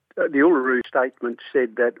The Uluru statement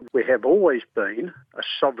said that we have always been a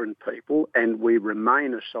sovereign people and we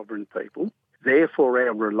remain a sovereign people. Therefore,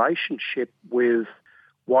 our relationship with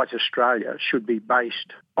white Australia should be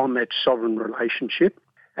based on that sovereign relationship.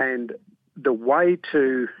 And the way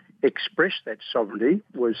to express that sovereignty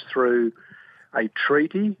was through a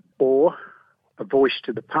treaty or a voice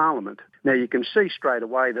to the Parliament. Now, you can see straight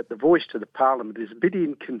away that the voice to the Parliament is a bit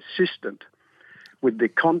inconsistent with the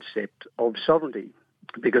concept of sovereignty,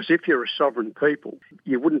 because if you're a sovereign people,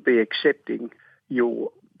 you wouldn't be accepting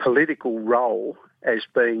your political role as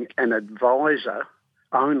being an advisor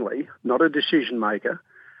only, not a decision maker,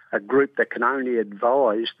 a group that can only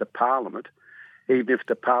advise the Parliament, even if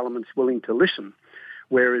the Parliament's willing to listen.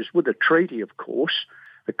 Whereas with a treaty, of course,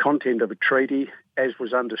 the content of a treaty, as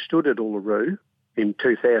was understood at Uluru in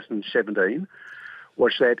 2017,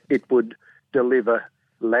 was that it would deliver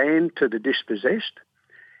land to the dispossessed,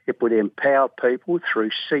 it would empower people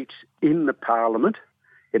through seats in the Parliament.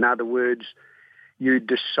 In other words, you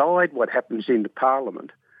decide what happens in the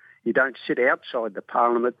Parliament. You don't sit outside the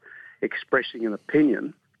Parliament expressing an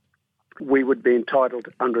opinion. We would be entitled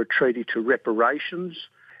under a treaty to reparations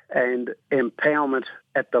and empowerment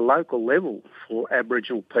at the local level for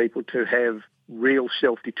Aboriginal people to have real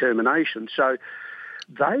self-determination. So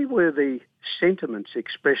they were the sentiments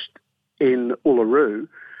expressed in Uluru.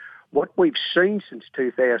 What we've seen since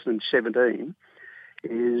 2017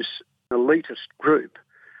 is an elitist group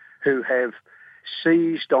who have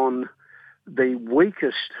seized on the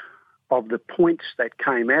weakest of the points that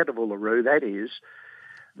came out of Uluru, that is,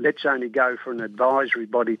 let's only go for an advisory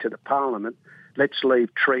body to the Parliament, let's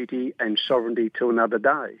leave treaty and sovereignty to another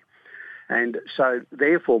day. And so,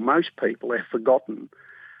 therefore, most people have forgotten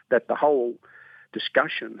that the whole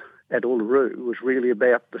discussion at Uluru was really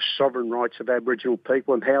about the sovereign rights of Aboriginal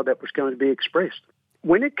people and how that was going to be expressed.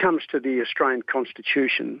 When it comes to the Australian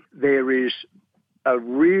Constitution, there is a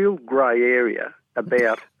real grey area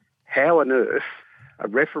about how on earth a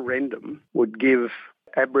referendum would give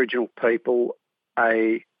Aboriginal people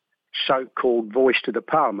a so-called voice to the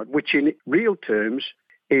Parliament, which in real terms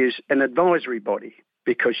is an advisory body,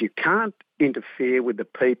 because you can't interfere with the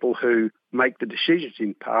people who make the decisions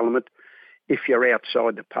in Parliament if you're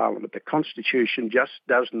outside the Parliament. The Constitution just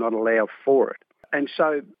does not allow for it. And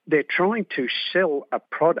so they're trying to sell a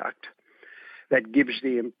product that gives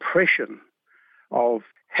the impression of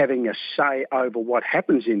having a say over what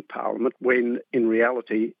happens in Parliament when in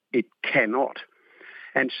reality it cannot.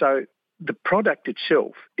 And so the product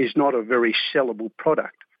itself is not a very sellable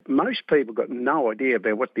product. Most people got no idea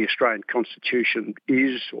about what the Australian Constitution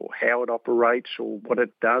is or how it operates or what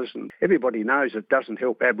it does, and everybody knows it doesn't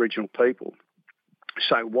help Aboriginal people.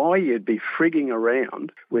 So why you'd be frigging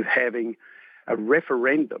around with having a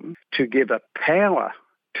referendum to give a power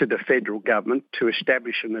to the federal government to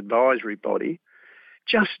establish an advisory body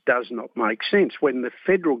just does not make sense when the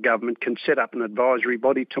federal government can set up an advisory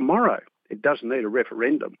body tomorrow. It doesn't need a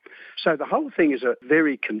referendum. So the whole thing is a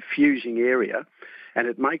very confusing area, and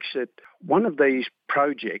it makes it one of these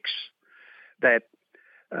projects that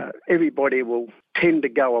everybody will tend to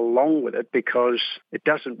go along with it because it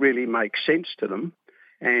doesn't really make sense to them.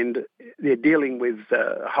 And they're dealing with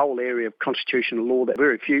a whole area of constitutional law that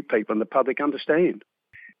very few people in the public understand.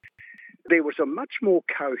 There was a much more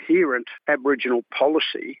coherent Aboriginal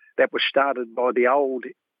policy that was started by the old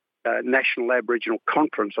National Aboriginal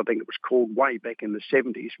Conference, I think it was called, way back in the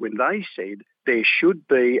 70s, when they said there should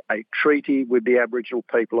be a treaty with the Aboriginal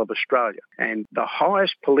people of Australia. And the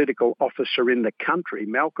highest political officer in the country,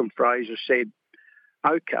 Malcolm Fraser, said,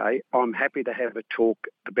 OK, I'm happy to have a talk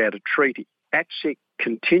about a treaty. ATSIC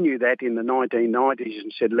continued that in the 1990s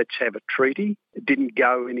and said, let's have a treaty. It didn't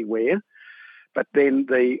go anywhere. But then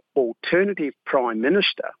the alternative Prime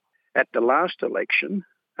Minister at the last election,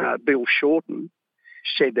 Bill Shorten,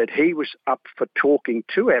 said that he was up for talking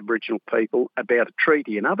to Aboriginal people about a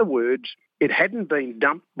treaty. In other words, it hadn't been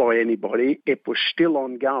dumped by anybody. It was still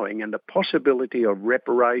ongoing, and the possibility of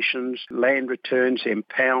reparations, land returns,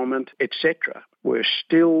 empowerment, etc., were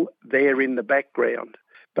still there in the background.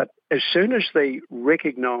 But as soon as the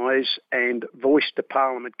recognise and voice to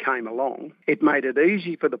Parliament came along, it made it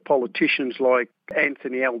easy for the politicians like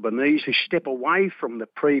Anthony Albanese to step away from the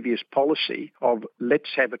previous policy of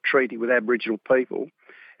let's have a treaty with Aboriginal people,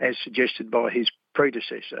 as suggested by his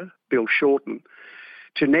predecessor, Bill Shorten,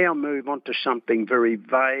 to now move on to something very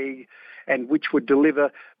vague and which would deliver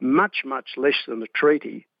much, much less than a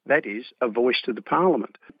treaty, that is, a voice to the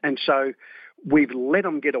Parliament. And so we've let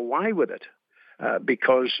them get away with it.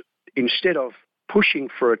 Because instead of pushing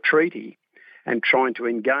for a treaty and trying to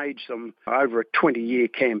engage them over a 20-year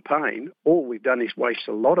campaign, all we've done is waste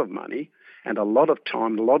a lot of money and a lot of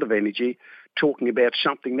time, a lot of energy talking about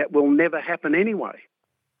something that will never happen anyway.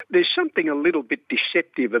 There's something a little bit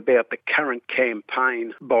deceptive about the current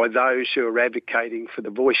campaign by those who are advocating for the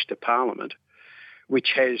voice to Parliament,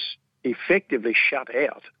 which has effectively shut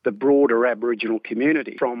out the broader Aboriginal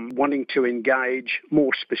community from wanting to engage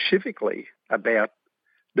more specifically about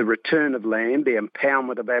the return of land, the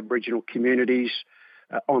empowerment of Aboriginal communities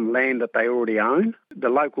on land that they already own, the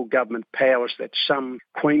local government powers that some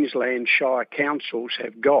Queensland Shire councils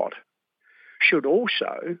have got should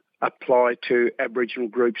also apply to Aboriginal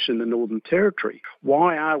groups in the Northern Territory.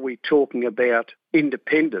 Why are we talking about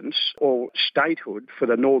independence or statehood for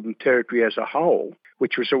the Northern Territory as a whole,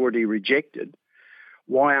 which was already rejected?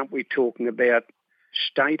 Why aren't we talking about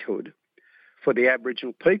statehood for the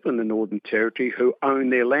Aboriginal people in the Northern Territory who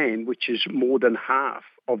own their land, which is more than half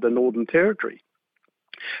of the Northern Territory?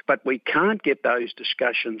 But we can't get those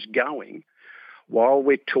discussions going while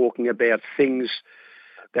we're talking about things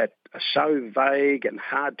that are so vague and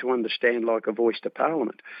hard to understand, like a voice to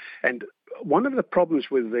Parliament. And one of the problems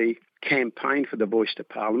with the campaign for the voice to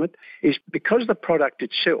Parliament is because the product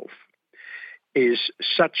itself is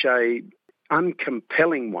such a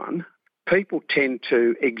uncompelling one, people tend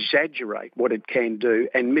to exaggerate what it can do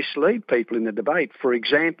and mislead people in the debate. For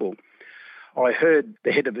example, I heard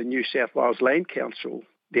the head of the New South Wales Land Council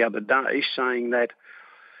the other day saying that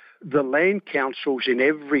the land councils in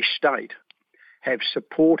every state have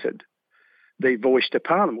supported the voice to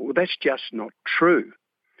Parliament. Well, that's just not true.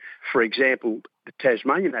 For example, the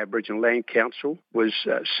Tasmanian Aboriginal Land Council was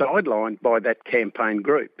sidelined by that campaign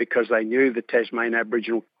group because they knew the Tasmanian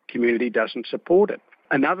Aboriginal community doesn't support it.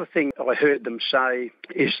 Another thing I heard them say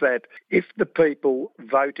is that if the people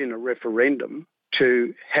vote in a referendum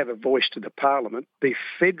to have a voice to the Parliament, the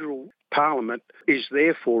federal Parliament is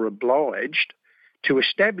therefore obliged to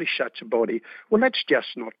establish such a body. Well, that's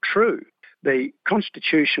just not true. The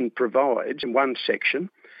Constitution provides in one section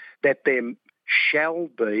that there shall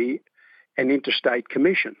be an interstate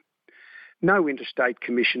commission. No interstate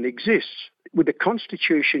commission exists. The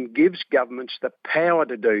Constitution gives governments the power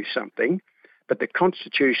to do something, but the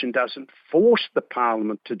Constitution doesn't force the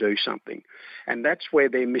Parliament to do something. And that's where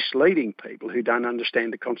they're misleading people who don't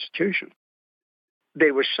understand the Constitution.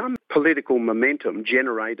 There was some political momentum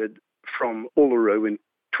generated from Uluru in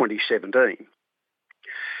 2017.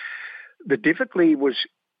 The difficulty was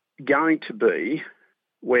going to be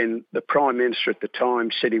when the Prime Minister at the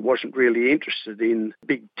time said he wasn't really interested in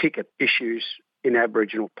big ticket issues in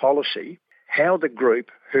Aboriginal policy, how the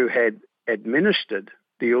group who had administered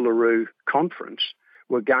the Uluru conference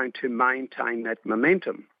were going to maintain that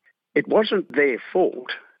momentum. It wasn't their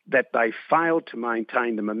fault that they failed to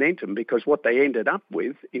maintain the momentum, because what they ended up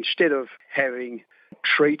with, instead of having a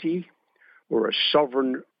treaty or a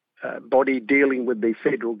sovereign body dealing with the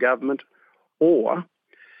federal government, or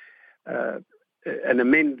an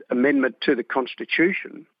amendment to the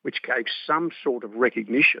Constitution, which gave some sort of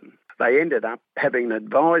recognition, they ended up having an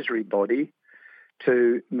advisory body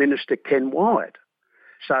to Minister Ken Wyatt.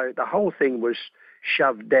 So the whole thing was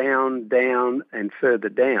shoved down, and further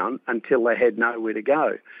down until they had nowhere to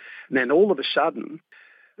go. And then all of a sudden,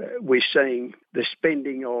 we're seeing the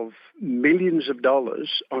spending of millions of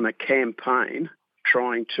dollars on a campaign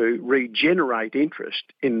trying to regenerate interest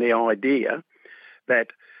in the idea that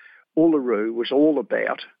Uluru was all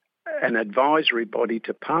about an advisory body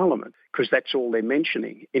to Parliament, because that's all they're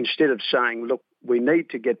mentioning, instead of saying, look, we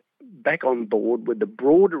need to get back on board with the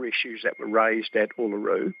broader issues that were raised at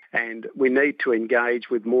Uluru, and we need to engage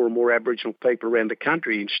with more and more Aboriginal people around the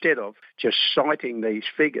country, instead of just citing these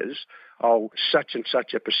figures of such and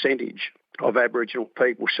such a percentage of Aboriginal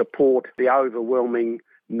people support, the overwhelming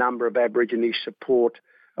number of Aborigines support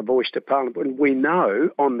a voice to Parliament. And we know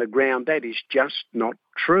on the ground that is just not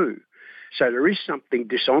true. So there is something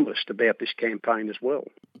dishonest about this campaign as well.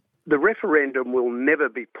 The referendum will never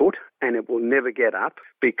be put, and it will never get up,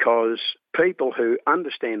 because people who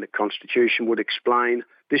understand the Constitution would explain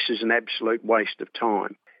this is an absolute waste of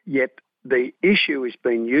time. Yet the issue is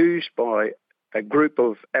being used by a group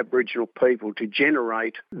of Aboriginal people to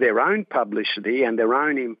generate their own publicity and their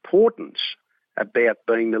own importance about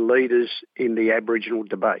being the leaders in the Aboriginal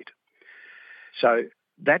debate. So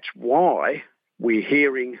that's why we're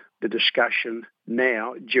hearing the discussion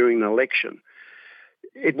now during an election.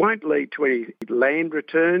 It won't lead to any land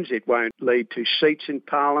returns, it won't lead to seats in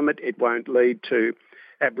Parliament, it won't lead to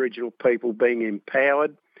Aboriginal people being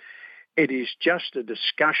empowered. It is just a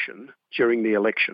discussion during the election.